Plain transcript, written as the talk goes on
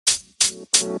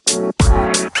All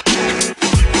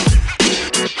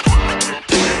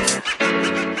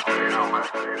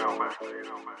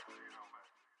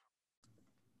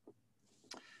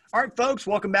right, folks,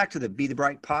 welcome back to the Be the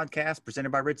Bright podcast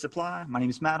presented by Ridge Supply. My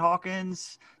name is Matt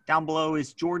Hawkins. Down below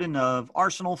is Jordan of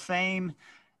Arsenal fame,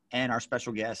 and our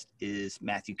special guest is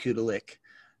Matthew Kudelik,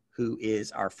 who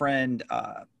is our friend,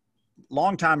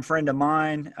 longtime friend of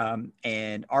mine,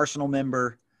 and Arsenal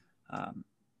member,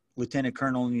 Lieutenant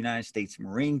Colonel in the United States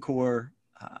Marine Corps,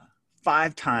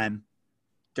 5-time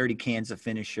Dirty Kansas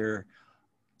finisher,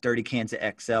 Dirty Kansas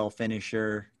XL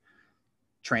finisher,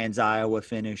 Trans Iowa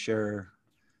finisher,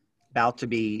 about to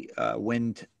be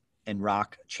Wind and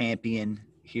Rock champion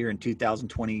here in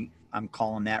 2020. I'm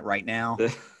calling that right now.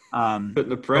 Putting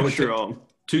the pressure on.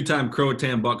 Two-time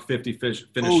Croatan buck 50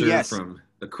 finisher from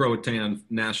the Croatan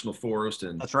National Forest,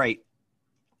 and that's right.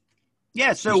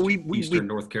 Yeah, so Eastern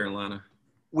North Carolina.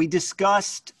 We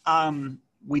discussed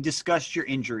your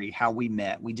injury, how we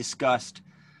met. We discussed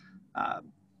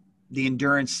the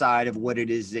endurance side of what it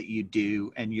is that you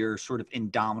do and your sort of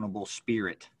indomitable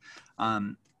spirit.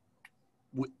 One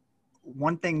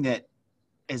thing that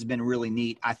has been really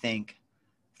neat, I think,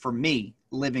 for me,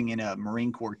 living in a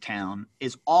Marine Corps town,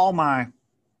 is all my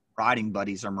riding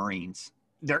buddies are Marines.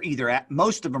 They're either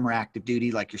most of them are active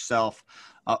duty like yourself,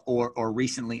 or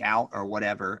recently out or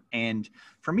whatever. And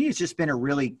for me, it's just been a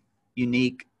really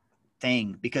unique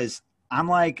thing because I'm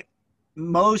like,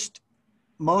 most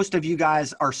of you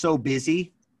guys are so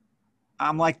busy.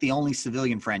 I'm like the only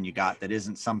civilian friend you got that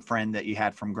isn't some friend that you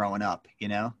had from growing up, you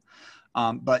know?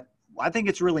 But I think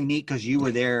it's really neat because you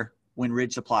were there when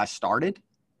Ridge Supply started,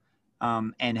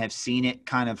 and have seen it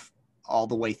kind of all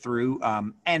the way through.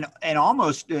 And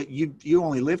almost you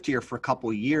only lived here for a couple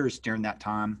of years during that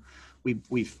time.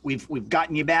 We've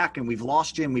gotten you back and we've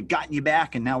lost you, and we've gotten you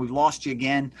back and now we've lost you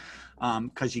again,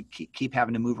 because you keep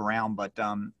having to move around. But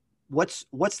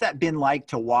what's that been like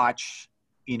to watch,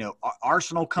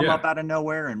 Arsenal come up out of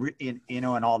nowhere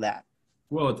and all that?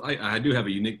 Well, I do have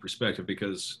a unique perspective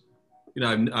because,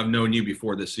 I've known you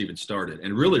before this even started.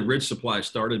 And really, Ridge Supply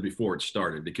started before it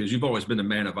started because you've always been a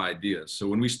man of ideas. So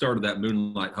when we started that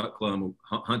Moonlight Hunt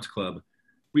Club,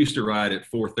 we used to ride at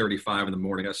 4:35 in the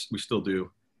morning. We still do.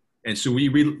 And so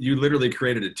you literally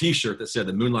created a T-shirt that said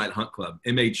the Moonlight Hunt Club,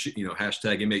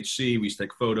 hashtag MHC. We used to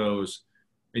take photos.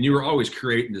 And you were always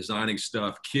creating, designing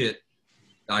stuff, kit,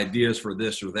 ideas for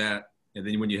this or that. And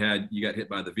then when you got hit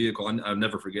by the vehicle, I'll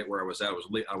never forget where I was at.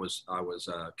 I was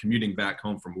commuting back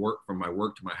home from my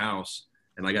work to my house,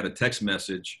 and I got a text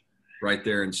message right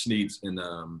there in Sneed's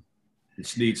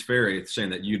Ferry saying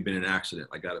that you'd been in an accident.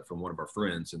 I got it from one of our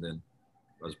friends, and then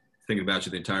I was thinking about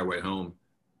you the entire way home.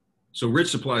 So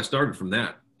Ridge Supply started from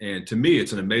that, and to me,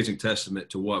 it's an amazing testament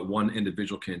to what one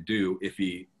individual can do if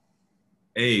he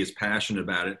is passionate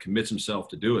about it, commits himself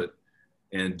to do it,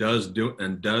 and does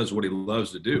what he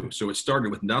loves to do. So it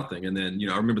started with nothing. And then,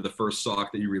 I remember the first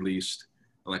sock that you released.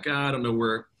 I'm like, I don't know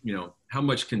where, how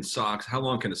long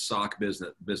can a sock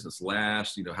business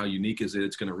last? How unique is it?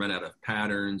 It's going to run out of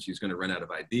patterns. He's going to run out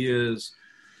of ideas.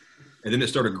 And then it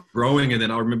started growing. And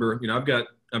then I remember,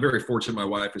 I'm very fortunate. My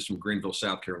wife is from Greenville,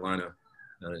 South Carolina.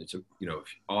 It's a,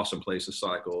 awesome place to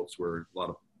cycle. It's where a lot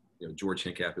of, George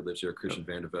Hincapie lives here, Christian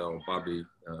Vandervelde, Bobby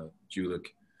Julich.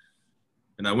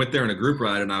 And I went there in a group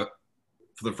ride, and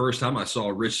for the first time, I saw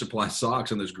Ridge Supply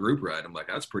socks on this group ride. I'm like,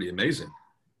 that's pretty amazing.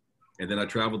 And then I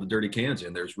traveled to Dirty Kansas,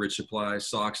 and there's Ridge Supply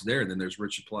socks there, and then there's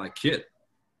Ridge Supply kit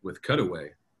with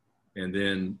cutaway. And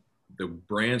then the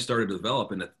brand started to develop,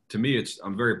 and to me,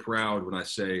 I'm very proud when I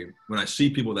see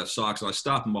people with that socks, and I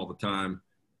stop them all the time.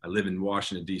 I live in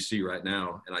Washington, D.C. right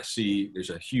now, and I see there's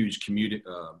a huge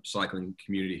cycling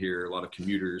community here, a lot of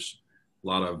commuters, a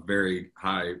lot of very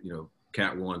high,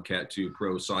 Cat 1, Cat 2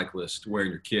 pro cyclists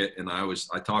wearing your kit. And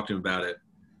I talked to him about it,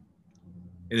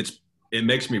 and it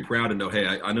makes me proud to know, hey,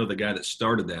 I know the guy that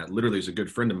started that literally is a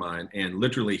good friend of mine. And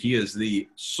literally he is the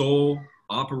sole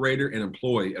operator and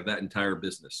employee of that entire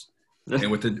business.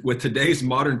 And with today's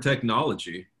modern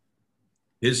technology,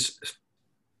 his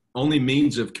only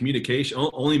means of communication,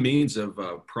 only means of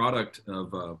product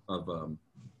of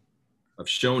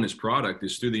showing his product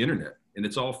is through the internet. And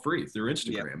it's all free through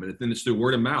Instagram. Yep. And then it's through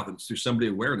word of mouth. It's through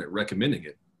somebody wearing it, recommending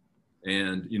it.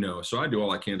 And, so I do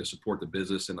all I can to support the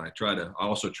business. And I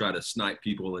also try to snipe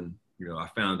people. And, I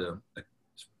found a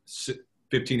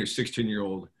 15 or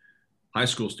 16-year-old high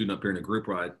school student up here in a group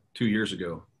ride 2 years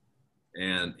ago.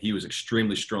 And he was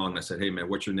extremely strong. I said, hey man,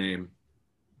 what's your name?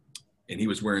 And he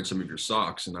was wearing some of your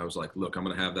socks. And I was like, look, I'm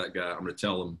going to have that guy, I'm going to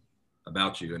tell him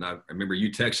about you. And I remember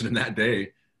you texting him that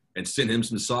day and sent him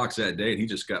some socks that day, and he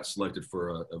just got selected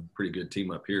for a pretty good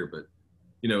team up here. But,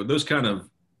 those kind of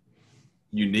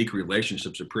unique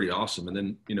relationships are pretty awesome. And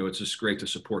then, it's just great to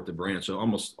support the brand. So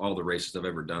almost all the races I've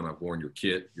ever done, I've worn your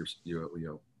kit,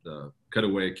 the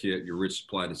cutaway kit, your Rich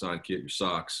Supply design kit, your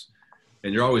socks,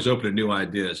 and you're always open to new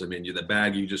ideas. I mean, the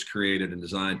bag you just created and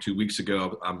designed 2 weeks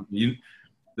ago,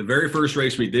 the very first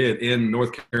race we did in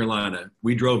North Carolina,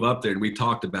 we drove up there and we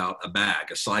talked about a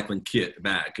bag, a cycling kit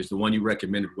bag, because the one you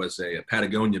recommended was a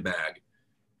Patagonia bag.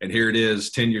 And here it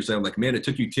is 10 years later. I'm like, man, it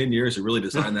took you 10 years to really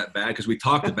design that bag, because we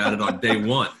talked about it on day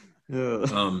one.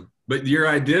 Yeah. But your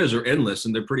ideas are endless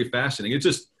and they're pretty fascinating. It's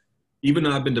just, even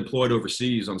though I've been deployed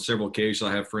overseas on several occasions,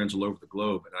 I have friends all over the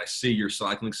globe, and I see your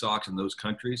cycling socks in those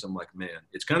countries. I'm like, man,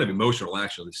 it's kind of emotional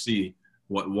actually to see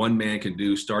what one man can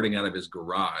do starting out of his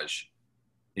garage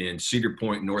in Cedar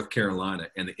Point, North Carolina,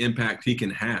 and the impact he can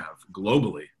have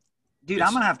globally. Dude,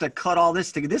 I'm gonna have to cut all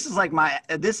this together. This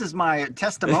is my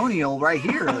testimonial right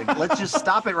here. Like, let's just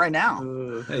stop it right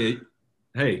now.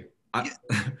 Hey,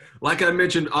 like I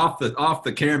mentioned off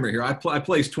the camera here, I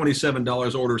placed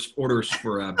 $27 orders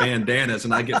for bandanas,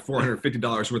 and I get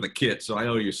 $450 worth of kit. So I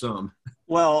owe you some.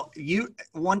 Well,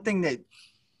 one thing that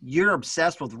you're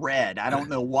obsessed with red. I don't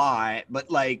know why,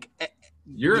 but like.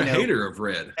 You're a hater of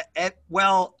red.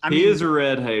 Well, I mean, he is a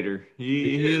red hater.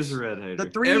 He is a red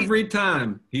hater. Every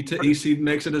time he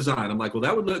makes a design, I'm like, well,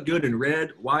 that would look good in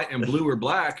red, white, and blue or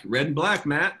black. Red and black,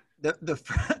 Matt. The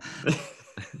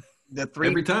three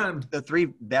every time. The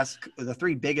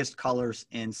three biggest colors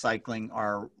in cycling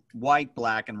are white,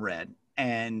 black, and red,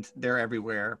 and they're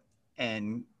everywhere.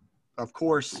 And of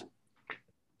course,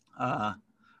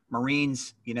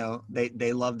 Marines,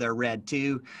 they love their red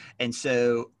too, and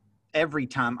so. Every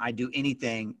time I do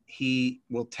anything, he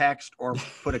will text or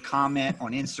put a comment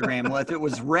on Instagram. Well, if it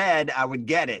was red, I would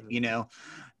get it,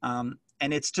 and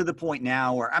it's to the point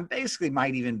now where I basically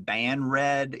might even ban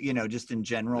red, just in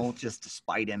general, just to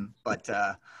spite him. But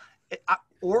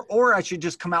or I should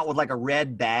just come out with like a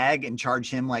red bag and charge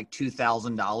him like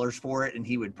 $2,000 for it, and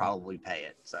he would probably pay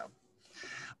it. So,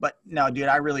 but no, dude,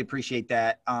 I really appreciate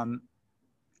that.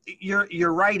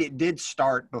 You're right. It did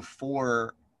start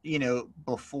before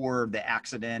the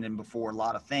accident and before a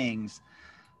lot of things.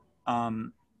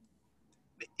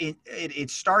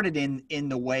 It started in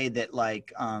the way that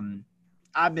like,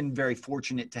 I've been very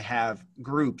fortunate to have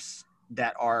groups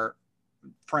that are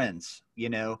friends,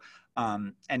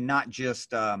 and not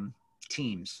just,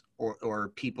 teams or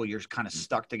people you're kind of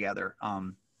stuck together.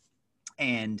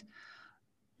 And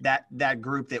that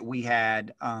group that we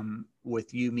had,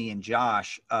 with you, me, and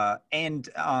Josh, and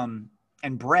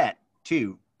Brett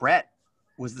too. Brett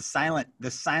was the silent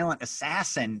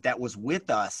assassin that was with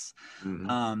us,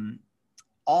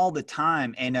 all the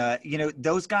time. And,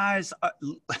 those guys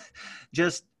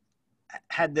just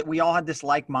had that. We all had this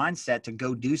like mindset to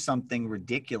go do something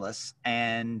ridiculous.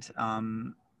 And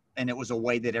it was a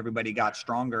way that everybody got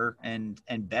stronger and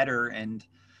better. And,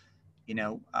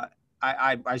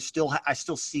 I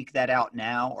still seek that out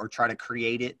now, or try to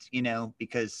create it,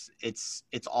 because it's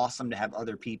awesome to have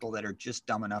other people that are just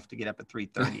dumb enough to get up at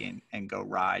 3:30 and go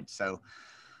ride. So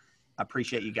I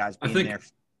appreciate you guys being there.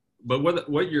 But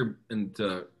what you're, and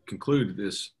to conclude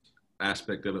this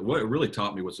aspect of it, what it really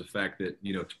taught me was the fact that,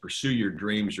 to pursue your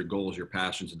dreams, your goals, your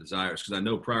passions and desires. Because I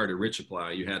know prior to Rich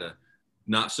Supply, you had a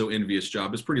not so envious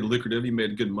job. It's pretty lucrative. You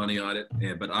made good money on it.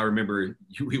 But I remember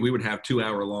we would have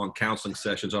 2-hour-long counseling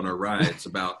sessions on our rides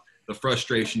about the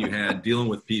frustration you had dealing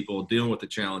with people, dealing with the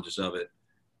challenges of it.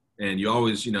 And you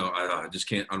always, I just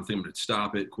can't, I don't think I'm going to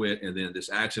stop it, quit. And then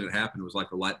this accident happened. It was like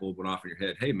the light bulb went off in your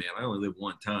head. Hey man, I only live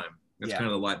one time. That's kind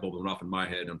of the light bulb that went off in my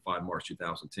head on 5 March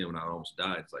 2010 when I almost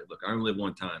died. It's like, look, I only live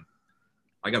one time.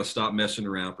 I got to stop messing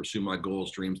around, pursue my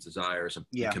goals, dreams, desires, and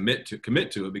commit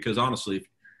to it. Because honestly,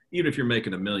 even if you're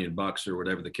making $1 million or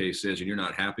whatever the case is, and you're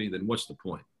not happy, then what's the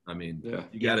point? I mean,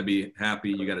 you got to be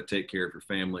happy. You got to take care of your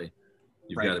family.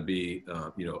 You've got to be,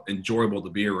 enjoyable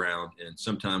to be around. And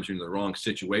sometimes you're in the wrong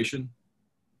situation.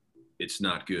 It's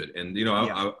not good. And,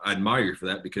 I admire you for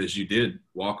that, because you did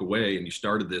walk away and you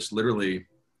started this literally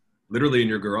in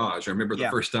your garage. I remember the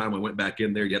first time I went back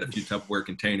in there, you had a few Tupperware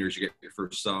containers, you get your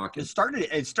first sock. It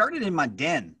started in my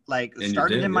den,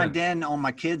 in my den on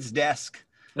my kid's desk,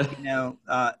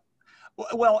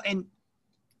 well, and,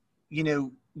 the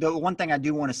one thing I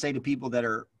do want to say to people that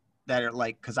are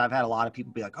like, cause I've had a lot of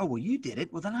people be like, oh, well, you did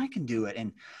it. Well, then I can do it.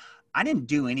 And I didn't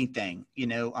do anything,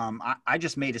 I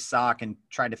just made a sock and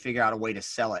tried to figure out a way to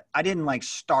sell it. I didn't like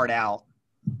start out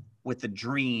with the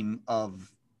dream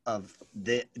of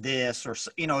this or,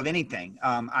 of anything.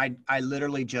 I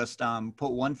literally just,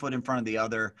 put one foot in front of the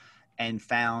other and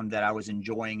found that I was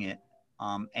enjoying it,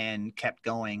 and kept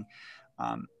going.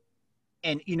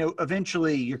 And,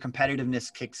 eventually your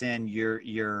competitiveness kicks in,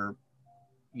 your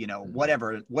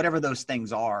whatever those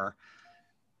things are.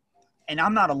 And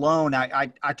I'm not alone.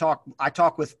 I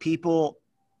talk with people,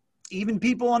 even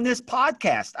people on this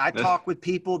podcast. I talk with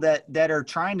people that are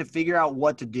trying to figure out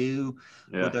what to do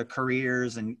with their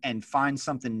careers and find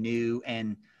something new.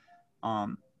 And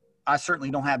I certainly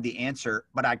don't have the answer,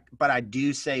 but I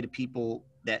do say to people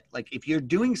that, like, if you're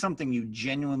doing something you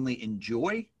genuinely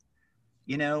enjoy,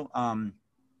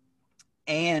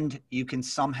 and you can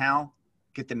somehow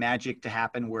get the magic to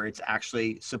happen where it's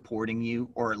actually supporting you,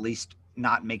 or at least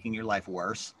not making your life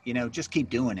worse, just keep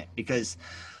doing it. Because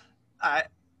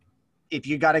if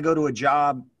you got to go to a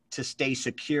job to stay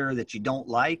secure that you don't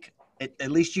like, at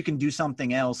least you can do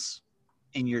something else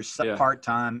in your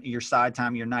part-time, your side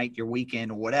time, your night, your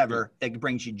weekend, or whatever that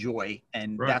brings you joy.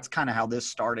 And that's kind of how this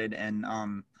started. And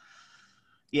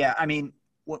I mean,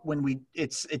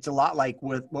 it's a lot like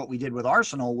with what we did with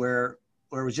Arsenal, where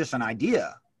it was just an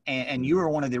idea. And you were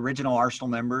one of the original Arsenal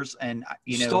members, and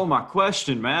you stole my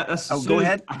question, Matt. Go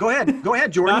ahead,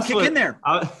 Jordan. Kick in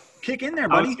there,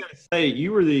 buddy. I was going to say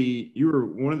you were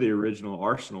one of the original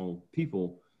Arsenal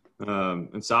people,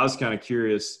 and so I was kind of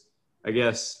curious. I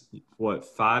guess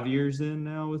 5 years in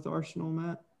now with Arsenal,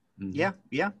 Matt? Mm-hmm.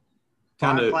 Yeah.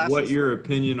 Kind of what your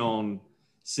opinion on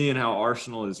seeing how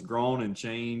Arsenal has grown and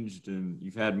changed, and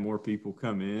you've had more people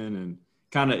come in, and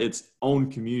kind of its own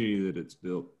community that it's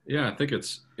built. Yeah, I think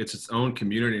it's its own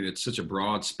community, and it's such a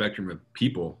broad spectrum of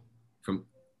people from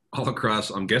all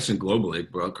across, I'm guessing globally,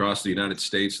 but across the United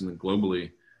States and then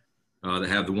globally, that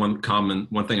have the one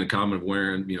thing in common of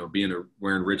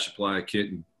wearing Ridge Supply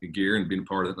kit and gear, and being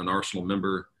part of an Arsenal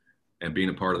member and being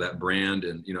a part of that brand.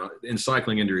 And, in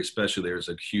cycling industry especially, there's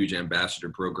a huge ambassador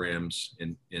programs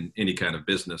in any kind of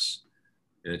business.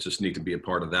 And it's just neat to be a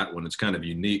part of that one. It's kind of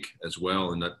unique as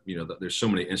well. And that, there's so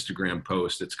many Instagram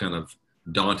posts. It's kind of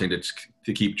daunting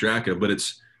to keep track of, but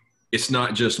it's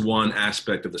not just one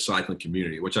aspect of the cycling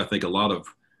community, which I think a lot of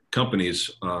companies,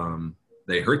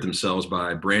 they hurt themselves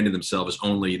by branding themselves as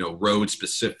only, road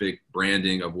specific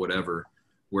branding of whatever.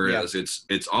 Whereas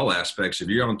it's all aspects. If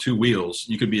you're on two wheels,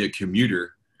 you could be a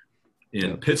commuter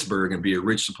in Pittsburgh and be a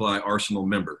Ridge Supply Arsenal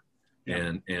member.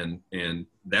 Yeah. And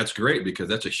that's great, because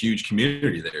that's a huge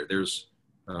community there. There's,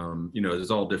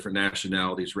 there's all different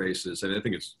nationalities, races. And I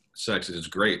think it's sexy. It's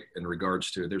great in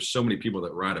regards to, there's so many people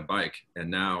that ride a bike,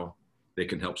 and now they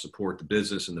can help support the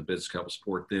business, and the business can help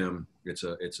support them. It's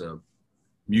a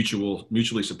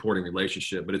mutually supporting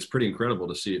relationship, but it's pretty incredible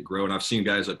to see it grow. And I've seen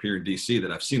guys up here in DC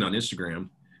that I've seen on Instagram,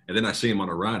 and then I see him on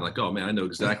a ride, like, oh man, I know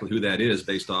exactly who that is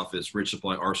based off his Ridge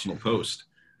Supply Arsenal post.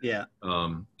 Yeah.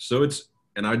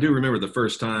 And I do remember the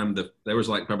first time that there was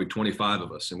like probably 25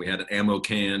 of us, and we had an ammo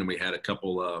can, and we had a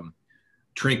couple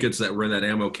trinkets that were in that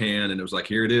ammo can, and it was like,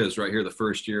 here it is right here the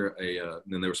first year. And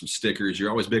then there were some stickers. You're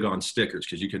always big on stickers,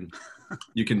 because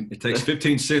it takes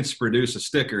 15 cents to produce a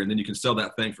sticker, and then you can sell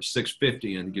that thing for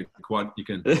 $6.50 and you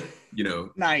can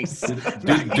nice. do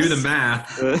the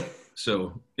math.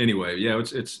 So anyway, yeah,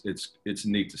 it's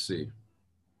neat to see.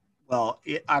 Well,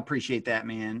 I appreciate that,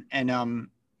 man. And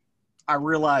I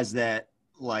realize that,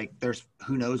 like, there's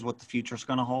who knows what the future is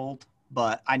going to hold,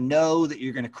 but I know that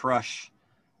you're going to crush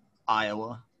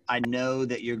Iowa. I know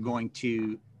that you're going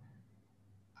to,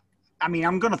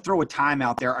 I'm going to throw a time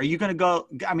out there. Are you going to go,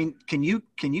 can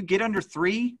you get under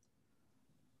three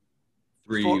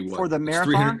for the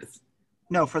marathon?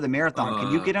 No, for the marathon.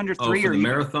 Can you get under three? For the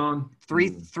marathon?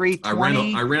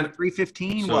 3:20, I ran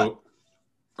 3:15. So what?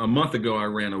 A month ago, I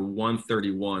ran a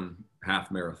 1:31 half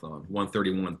marathon,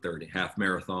 1:30 half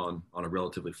marathon on a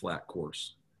relatively flat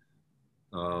course.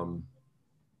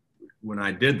 When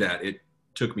I did that, it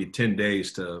took me 10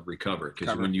 days to recover,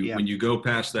 because when you go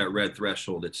past that red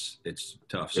threshold, it's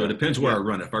tough. So it depends where I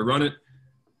run it.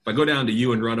 If I go down to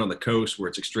you and run on the coast where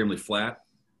it's extremely flat,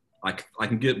 I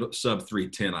can get sub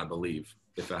 3:10, I believe,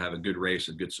 if I have a good race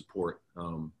and good support.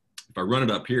 If I run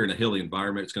it up here in a hilly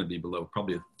environment, it's going to be below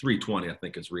probably 3:20. I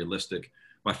think is realistic.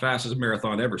 My fastest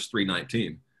marathon ever is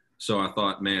 3:19. So I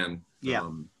thought, man,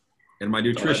 and my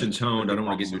nutrition's honed. I don't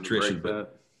want to get nutrition,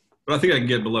 but I think I can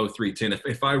get below 3:10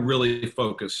 if I really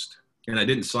focused and I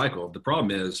didn't cycle. The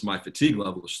problem is my fatigue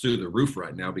level is through the roof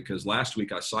right now, because last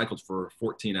week I cycled for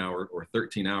 14 hours or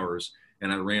 13 hours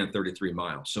and I ran 33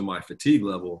 miles. So my fatigue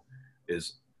level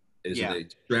is in a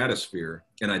stratosphere,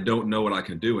 and I don't know what I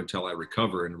can do until I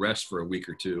recover and rest for a week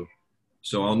or two.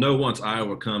 So I'll know once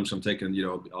Iowa comes. I'm taking, I'm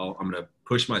going to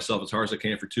push myself as hard as I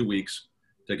can for 2 weeks,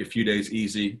 take a few days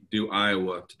easy, do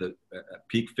Iowa to the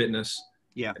peak fitness,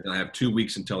 Yeah. And I have 2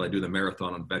 weeks until I do the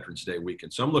marathon on Veterans Day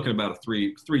weekend. So I'm looking about a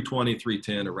 320,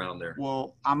 310 around there.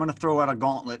 Well, I'm going to throw out a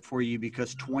gauntlet for you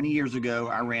because 20 years ago,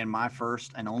 I ran my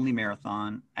first and only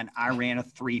marathon, and I ran a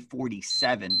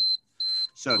 3:47.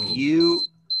 So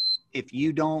if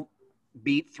you don't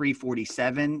beat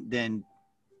 3:47, then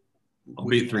I'll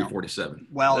beat 3:47.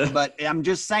 Well, but I'm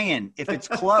just saying, if it's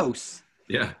close,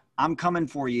 Yeah. I'm coming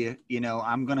for you. You know,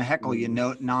 I'm going to heckle you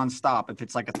nonstop if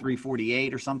it's like a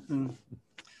 3:48 or something,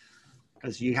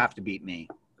 because you have to beat me.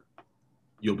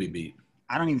 You'll be beat.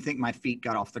 I don't even think my feet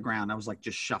got off the ground. I was like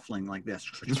just shuffling like this.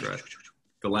 That's right.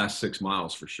 The last 6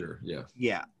 miles for sure. Yeah.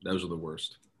 Yeah. Those are the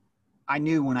worst. I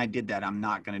knew when I did that, I'm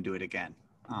not going to do it again.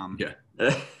 Yeah.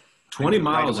 20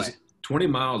 miles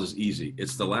is easy.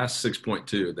 It's the last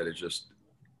 6.2 that is just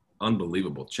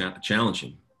unbelievable,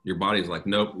 challenging. Your body's like,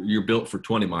 nope, you're built for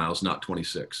 20 miles, not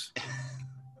 26.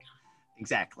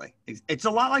 Exactly. It's a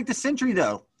lot like the Century,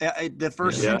 though. The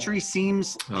first Century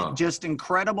seems just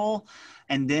incredible,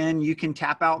 and then you can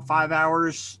tap out 5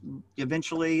 hours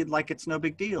eventually, like it's no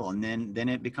big deal, and then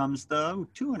it becomes the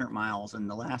 200 miles in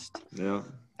the last. Yeah.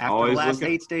 After the last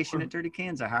aid station at Dirty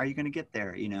Kansas, how are you going to get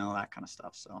there? You know, that kind of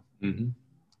stuff. So,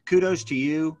 kudos to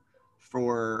you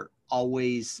for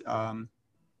always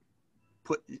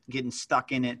getting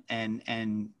stuck in it and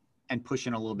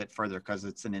pushing a little bit further, because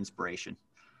it's an inspiration.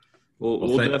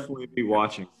 We'll definitely be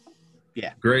watching.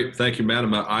 Yeah. Great. Thank you, Matt.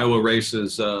 My Iowa race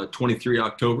is 23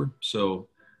 October. So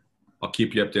I'll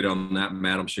keep you updated on that,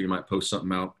 Matt. I'm sure you might post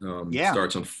something out.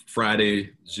 Starts on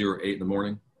Friday, 08 in the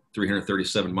morning,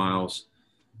 337 miles.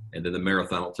 And then the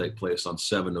marathon will take place on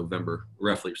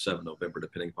roughly 7 November,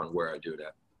 depending upon where I do it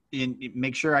at. And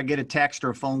make sure I get a text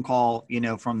or a phone call, you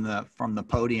know, from the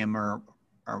podium or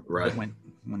right. when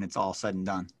it's all said and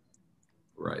done.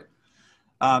 Right.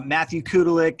 Matthew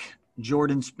Kudelik,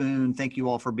 Jordan Spoon, thank you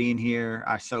all for being here.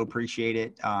 I so appreciate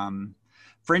it.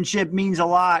 Friendship means a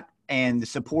lot, and the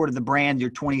support of the brand, your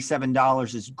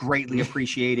 $27 is greatly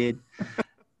appreciated.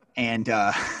 And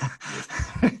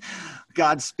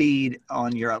Godspeed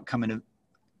on your upcoming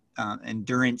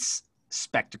endurance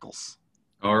spectacles.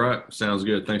 All right. Sounds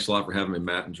good. Thanks a lot for having me,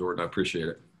 Matt and Jordan. I appreciate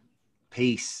it.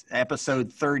 Peace.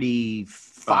 Episode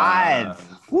 35.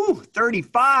 Woo,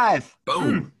 35.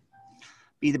 Boom.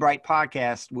 Be the Bright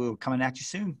Podcast. We're coming at you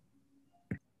soon.